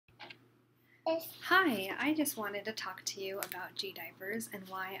Hi, I just wanted to talk to you about Gdiapers and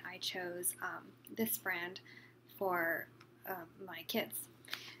why I chose this brand for my kids.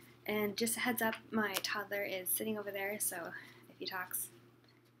 And just a heads up, my toddler is sitting over there, so if he talks,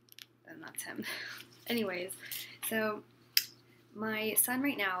 then that's him. Anyways, so my son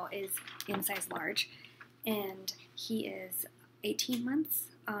right now is in size large, and he is 18 months.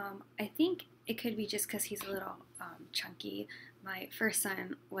 I think it could be just because he's a little chunky. My first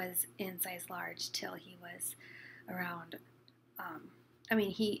son was in size large till he was around,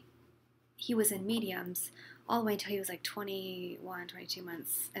 he was in mediums all the way until he was like 21, 22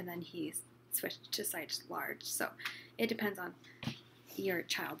 months, and then he switched to size large. So it depends on your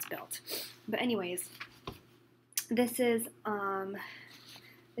child's build. But anyways, this is the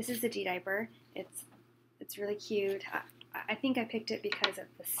Gdiaper. It's really cute. I think I picked it because of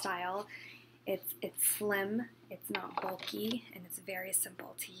the style. It's slim, it's not bulky, and it's very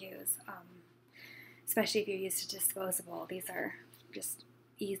simple to use, especially if you're used to disposable. These are just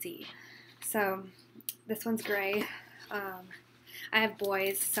easy. So this one's gray. I have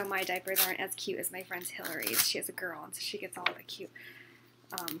boys, so my diapers aren't as cute as my friend's Hillary's. She has a girl, and so she gets all the cute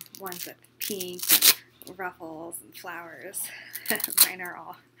ones with pink and ruffles and flowers. Mine are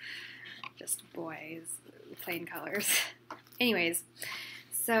all just boys, plain colors. Anyways,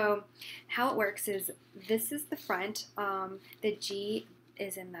 so how it works is this is the front. The G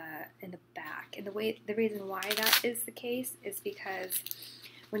is in the back, and the reason why that is the case is because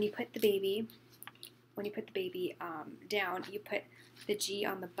when you put the baby down, you put the G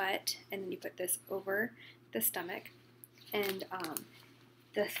on the butt, and then you put this over the stomach, and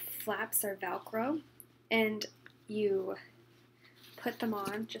the flaps are Velcro, and you put them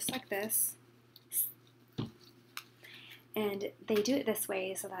on just like this. And they do it this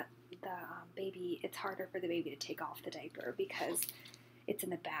way so that it's harder for the baby to take off the diaper because it's in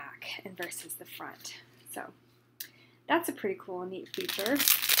the back and versus the front. So that's a pretty cool, neat feature.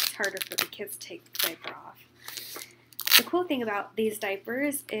 It's harder for the kids to take the diaper off. The cool thing about these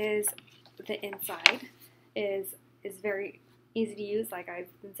diapers is the inside is very easy to use. Like I've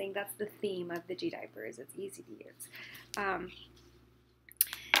been saying, that's the theme of the Gdiapers. It's easy to use.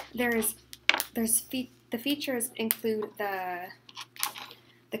 The features include the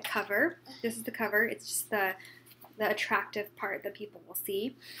cover. This is the cover. It's just the attractive part that people will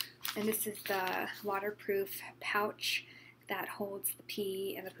see. And this is the waterproof pouch that holds the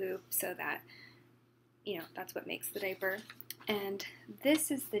pee and the poop so that, that's what makes the diaper. And this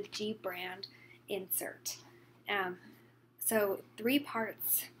is the G brand insert. So 3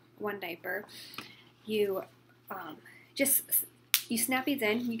 parts, 1 diaper. You snap these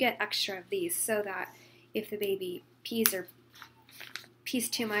in. You get extra of these so that if the baby pees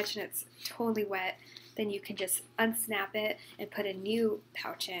too much and it's totally wet, then you can just unsnap it and put a new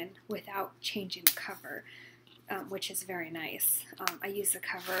pouch in without changing the cover, which is very nice. I use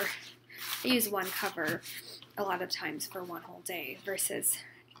one cover a lot of times for one whole day versus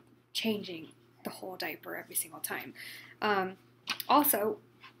changing the whole diaper every single time. Also,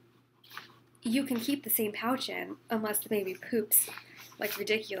 you can keep the same pouch in unless the baby poops like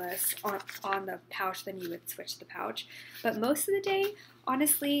ridiculous on the pouch, then you would switch the pouch. But most of the day,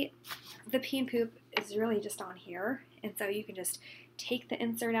 honestly, the pee and poop is really just on here, and so you can just take the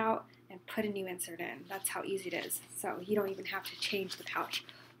insert out and put a new insert in. That's how easy it is. So you don't even have to change the pouch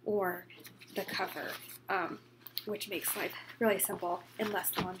or the cover, which makes life really simple and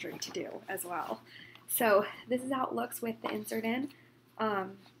less laundry to do as well. So this is how it looks with the insert in.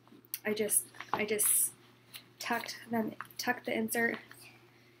 I just tucked the insert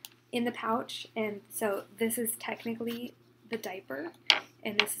in the pouch, and so this is technically the diaper,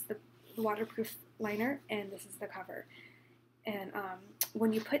 and this is the waterproof liner, and this is the cover. And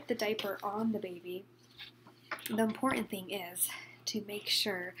when you put the diaper on the baby, the important thing is to make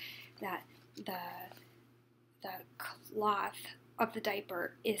sure that the cloth of the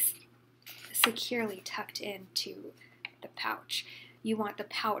diaper is securely tucked into the pouch. You want the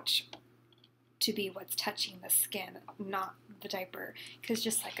pouch to be what's touching the skin, not the diaper, because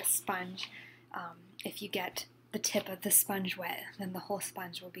just like a sponge, if you get the tip of the sponge wet, then the whole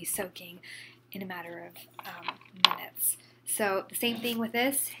sponge will be soaking in a matter of minutes. So the same thing with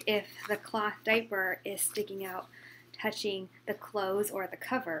this. If the cloth diaper is sticking out, touching the clothes or the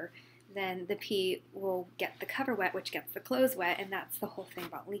cover, then the pee will get the cover wet, which gets the clothes wet, and that's the whole thing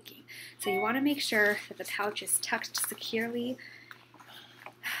about leaking. So you want to make sure that the pouch is tucked securely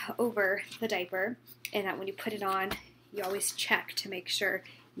over the diaper, and that when you put it on, you always check to make sure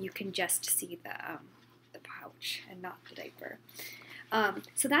you can just see the pouch and not the diaper.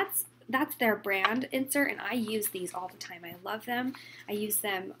 So that's that's their brand insert, and I use these all the time. I love them. I use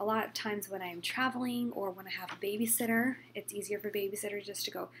them a lot of times when I'm traveling or when I have a babysitter. It's easier for babysitters just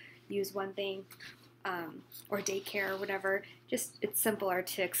to go use one thing, or daycare or whatever. Just, it's simpler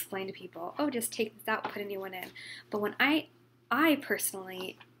to explain to people, oh, just take this out, put a new one in. But when I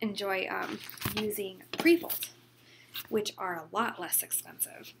personally enjoy using pre-folds, which are a lot less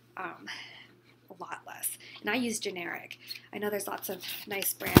expensive. A lot less. And I use generic. I know there's lots of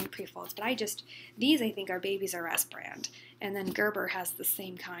nice brand pre-folds, but these I think are Babies R Us brand. And then Gerber has the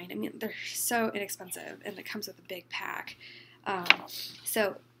same kind. I mean, they're so inexpensive, and it comes with a big pack.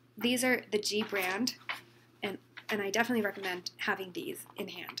 So these are the G brand, and I definitely recommend having these in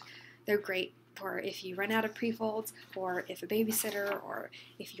hand. They're great for if you run out of pre-folds, or if a babysitter, or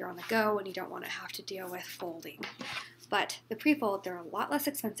if you're on the go and you don't want to have to deal with folding. But the pre-fold, they're a lot less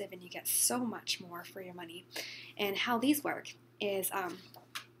expensive, and you get so much more for your money. And how these work is,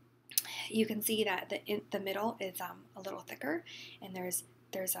 you can see that the middle is a little thicker, and there's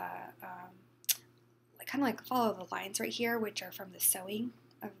a kind of like follow the lines right here, which are from the sewing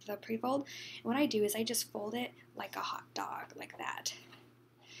of the pre-fold. And what I do is I just fold it like a hot dog, like that.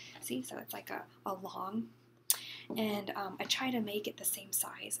 See, so it's like a long, and I try to make it the same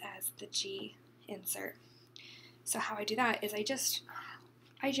size as the G insert. So how I do that is I just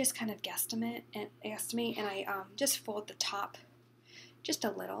kind of guesstimate, and I just fold the top just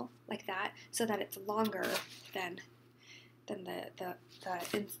a little like that, so that it's longer than the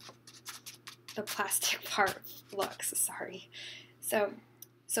plastic part looks. Sorry. So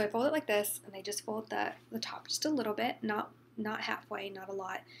I fold it like this, and I just fold the top just a little bit, not halfway, not a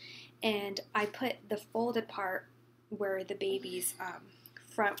lot, and I put the folded part where the baby's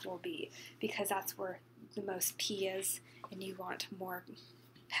front will be, because that's where the most pee is, and you want more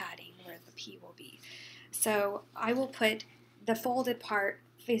padding where the pee will be. So I will put the folded part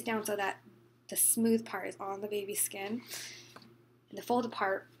face down so that the smooth part is on the baby's skin, and the folded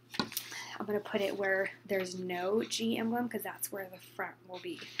part, I'm going to put it where there's no G emblem, because that's where the front will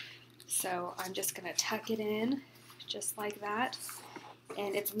be. So I'm just going to tuck it in just like that,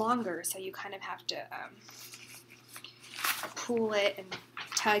 and it's longer, so you kind of have to pull it and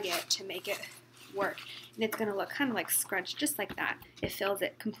tug it to make it work. And it's going to look kind of like scrunched, just like that. It fills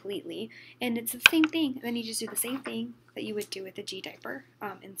it completely, and it's the same thing. And then you just do the same thing that you would do with the G diaper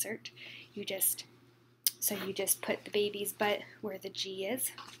insert. You just put the baby's butt where the G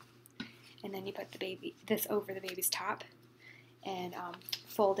is, and then you put this over the baby's top, and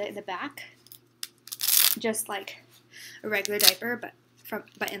fold it in the back, just like a regular diaper,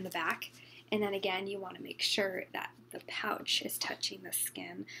 but in the back. And then again, you want to make sure that the pouch is touching the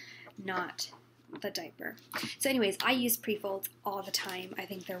skin, not the diaper. So anyways, I use pre-folds all the time. I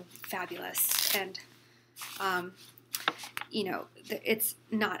think they're fabulous, and you know, it's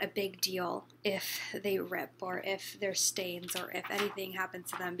not a big deal if they rip, or if there's stains, or if anything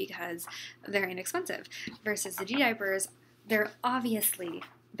happens to them, because they're inexpensive. Versus the Gdiapers, they're obviously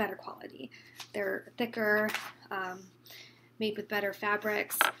better quality. They're thicker, made with better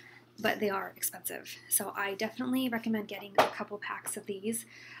fabrics, but they are expensive. So I definitely recommend getting a couple packs of these,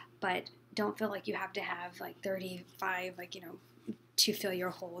 but don't feel like you have to have like 35, like, you know, to fill your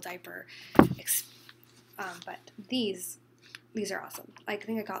whole diaper. But these are awesome. I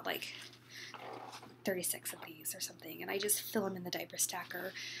think I got like 36 of these or something, and I just fill them in the diaper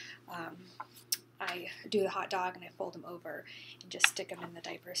stacker. I do the hot dog, and I fold them over and just stick them in the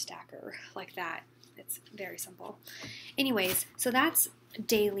diaper stacker like that. It's very simple. Anyways, so that's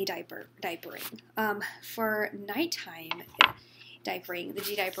daily diapering. For nighttime diapering, the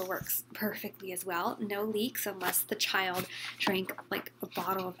Gdiaper works perfectly as well. No leaks unless the child drank like a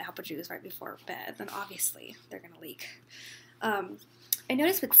bottle of apple juice right before bed. Then obviously they're going to leak. I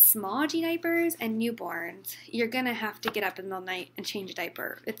noticed with small Gdiapers and newborns, you're going to have to get up in the night and change a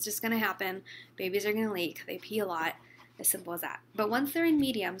diaper. It's just going to happen. Babies are going to leak. They pee a lot. As simple as that. But once they're in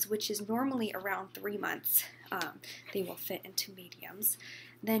mediums, which is normally around 3 months, they will fit into mediums.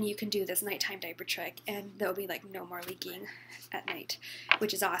 Then you can do this nighttime diaper trick, and there'll be like no more leaking at night,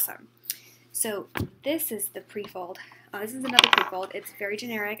 which is awesome. So this is the pre-fold. This is another pre-fold. It's very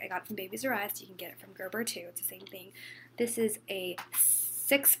generic. I got it from Babies R Us. You can get it from Gerber too. It's the same thing. This is a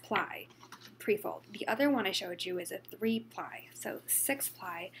 6-ply pre-fold. The other one I showed you is a 3-ply. So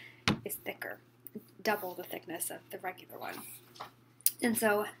 6-ply is thicker, double the thickness of the regular one.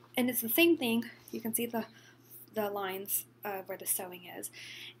 And it's the same thing. You can see the lines where the sewing is.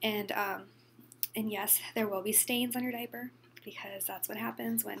 And yes, there will be stains on your diaper, because that's what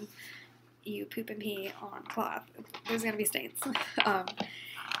happens when you poop and pee on cloth. There's going to be stains.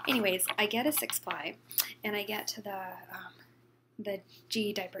 Anyways, I get a 6-ply, and I get to the the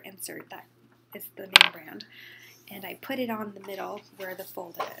Gdiaper insert that is the name brand, and I put it on the middle where the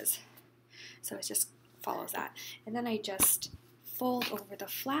fold is. So it just follows that. And then I just fold over the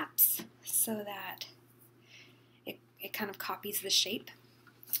flaps so that it kind of copies the shape.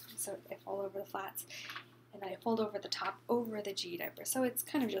 So I fold over the flats, and I fold over the top over the Gdiaper. So it's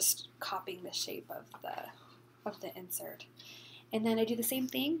kind of just copying the shape of the insert. And then I do the same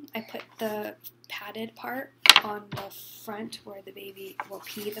thing. I put the padded part on the front where the baby will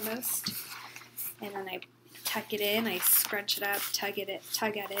pee the most. And then I tuck it in, I scrunch it up, tug at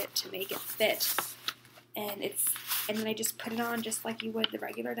it to make it fit. And then I just put it on just like you would the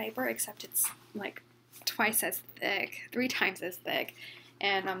regular diaper, except it's like twice as thick, 3 times as thick.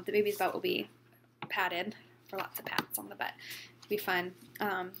 And the baby's butt will be padded for lots of pats on the butt. It'll be fun.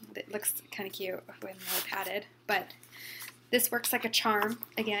 It looks kind of cute when they're padded, but this works like a charm.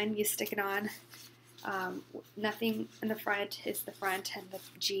 Again, you stick it on. Nothing in the front is the front, and the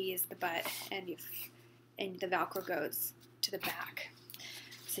G is the butt, and the Velcro goes to the back.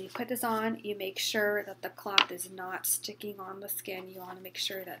 So you put this on. You make sure that the cloth is not sticking on the skin. You want to make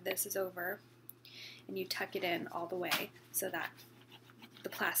sure that this is over, and you tuck it in all the way so that the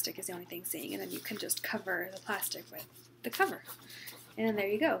plastic is the only thing seeing, and then you can just cover the plastic with the cover. And then there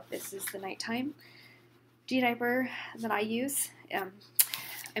you go. This is the nighttime Gdiaper that I use.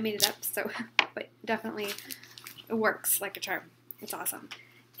 I made it up, so but definitely it works like a charm. It's awesome.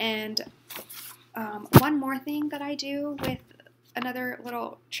 And one more thing that I do with another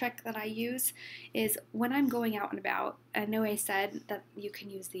little trick that I use is when I'm going out and about. I know I said that you can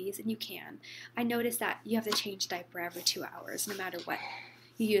use these, and you can. I noticed that you have to change diaper every 2 hours, no matter what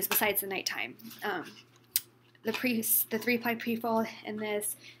you use besides the nighttime. The 3-ply pre-fold in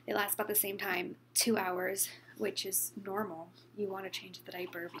this, they last about the same time, 2 hours, which is normal. You want to change the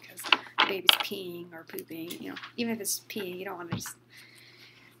diaper because the baby's peeing or pooping. You know, even if it's peeing, you don't want to just.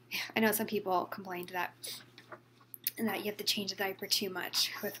 I know some people complain to that, and that you have to change the diaper too much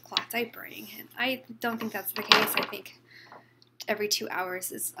with cloth diapering, and I don't think that's the case. I think every 2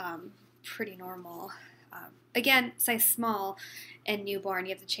 hours is pretty normal. Again, size small and newborn, you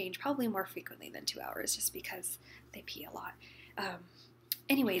have to change probably more frequently than 2 hours just because they pee a lot.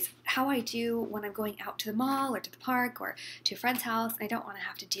 Anyways, how I do when I'm going out to the mall or to the park or to a friend's house, I don't want to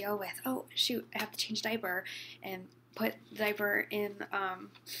have to deal with, oh shoot, I have to change diaper and put the diaper in,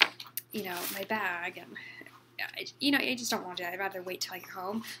 my bag, and I just don't want to do that. I'd rather wait till I get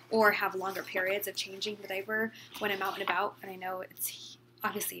home or have longer periods of changing the diaper when I'm out and about. And I know it's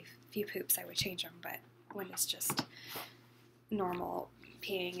obviously a few poops I would change them, but when it's just normal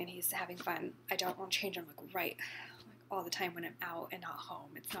peeing and he's having fun, I don't want to change them like all the time when I'm out and not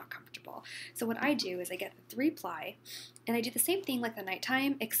home. It's not comfortable. So what I do is I get the 3-ply, and I do the same thing like the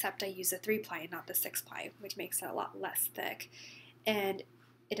nighttime, except I use a 3-ply and not the 6-ply, which makes it a lot less thick, and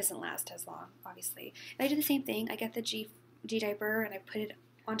it doesn't last as long, obviously. And I do the same thing. I get the Gdiaper and I put it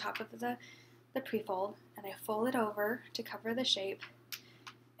on top of the pre-fold, and I fold it over to cover the shape,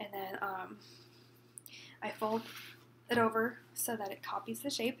 and then I fold it over so that it copies the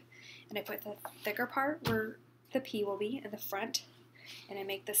shape, and I put the thicker part where the pee will be in the front, and I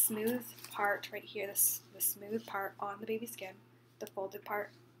make the smooth part right here, the smooth part on the baby skin, the folded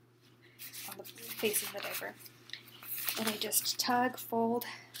part on the facing the diaper, and I just tug, fold,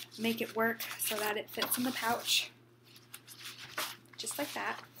 make it work so that it fits in the pouch, just like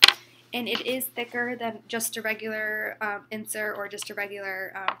that. And it is thicker than just a regular insert or just a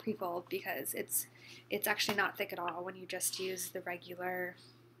regular pre-fold, because it's actually not thick at all when you just use the regular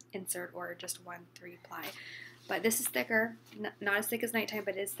insert or just one 3-ply. But this is thicker, not as thick as nighttime,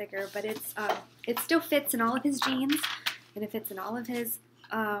 but it is thicker. But it still fits in all of his jeans, and it fits in all of his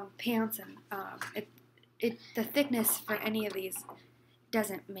pants, and the thickness for any of these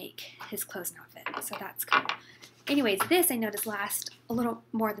doesn't make his clothes not fit, so that's cool. Anyways, this I noticed lasts a little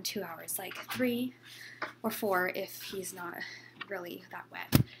more than 2 hours, like 3 or 4 if he's not really that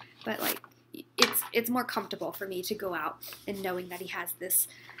wet. But like it's more comfortable for me to go out and knowing that he has this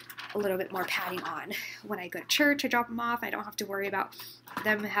a little bit more padding on. When I go to church or drop him off, I don't have to worry about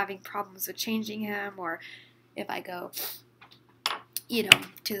them having problems with changing him, or if I go,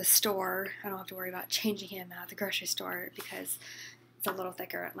 to the store, I don't have to worry about changing him at the grocery store because it's a little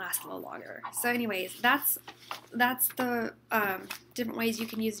thicker and lasts a little longer. So anyways, that's the different ways you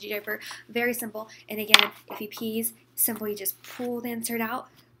can use the Diaper. Very simple. And again, if he pees, simply just pull the insert out,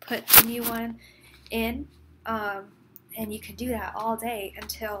 put the new one in, and you can do that all day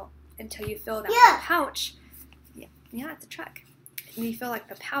until you feel that the pouch. Yeah, it's a truck. And you feel like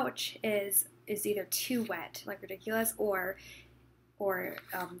the pouch is either too wet, like ridiculous, or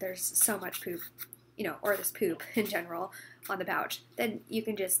there's so much poop, or this poop in general on the pouch, then you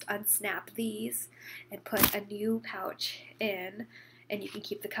can just unsnap these and put a new pouch in, and you can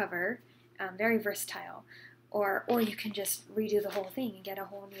keep the cover. Very versatile. Or you can just redo the whole thing and get a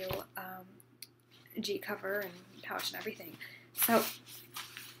whole new G cover and pouch and everything. So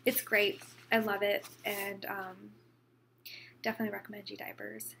it's great. I love it, and definitely recommend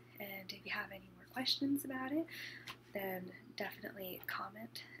Gdiapers. And if you have any more questions about it, then definitely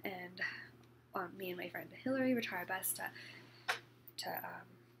comment, and me and my friend Hillary will try our best to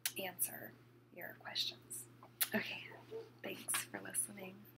answer your questions. Okay, thanks for listening.